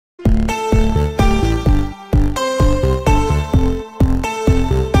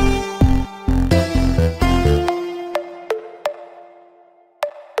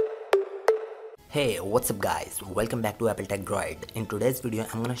Hey, what's up guys, welcome back to Apple Tech Droid. In today's video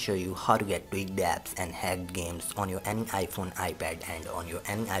I'm gonna show you how to get tweaked apps and hacked games on your any iPhone, iPad and on your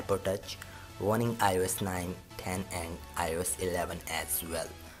any iPod touch running iOS 9, 10 and iOS 11 as well.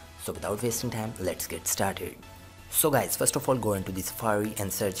 So without wasting time, let's get started. So guys, first of all go into the Safari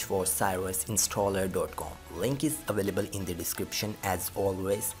and search for cyrusinstaller.com. Link is available in the description as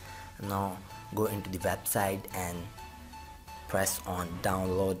always. Now go into the website and press on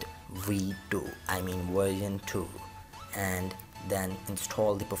download v2, version 2, and then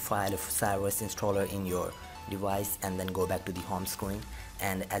install the profile of Cyrus installer in your device and then go back to the home screen.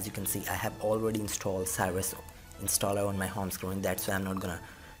 And as you can see, I have already installed Cyrus installer on my home screen, that's why I'm not gonna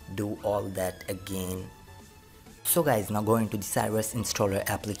do all that again. So guys, now go into the Cyrus installer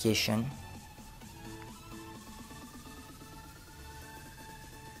application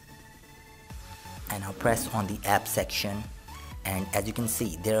and now press on the app section. And as you can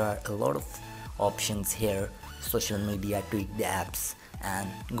see, there are a lot of options here: social media, tweaked apps, and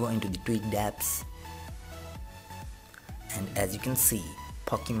go into the tweaked apps. And as you can see,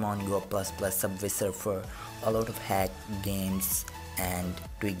 Pokemon Go Plus Plus, Subway Surfer, a lot of hacked games and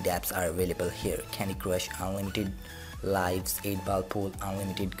tweaked apps are available here. Candy Crush, unlimited lives, 8-ball pool,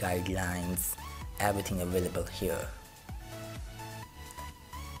 unlimited guidelines, everything available here.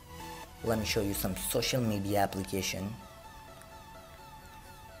 Let me show you some social media application.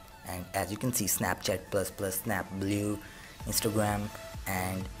 And as you can see, Snapchat plus plus, Snap Blue, Instagram,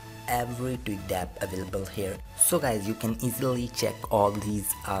 and every tweaked app available here. So guys, you can easily check all these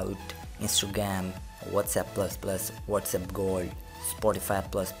out: Instagram, WhatsApp plus plus, WhatsApp Gold, Spotify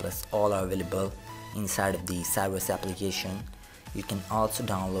plus plus, all are available inside of the Cyrus application. You can also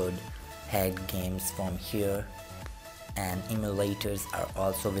download hacked games from here, and emulators are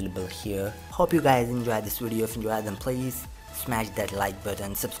also available here. Hope you guys enjoyed this video. If you enjoyed, then please smash that like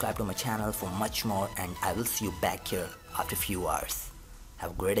button, subscribe to my channel for much more, and I will see you back here after a few hours.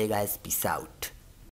 Have a great day guys, peace out.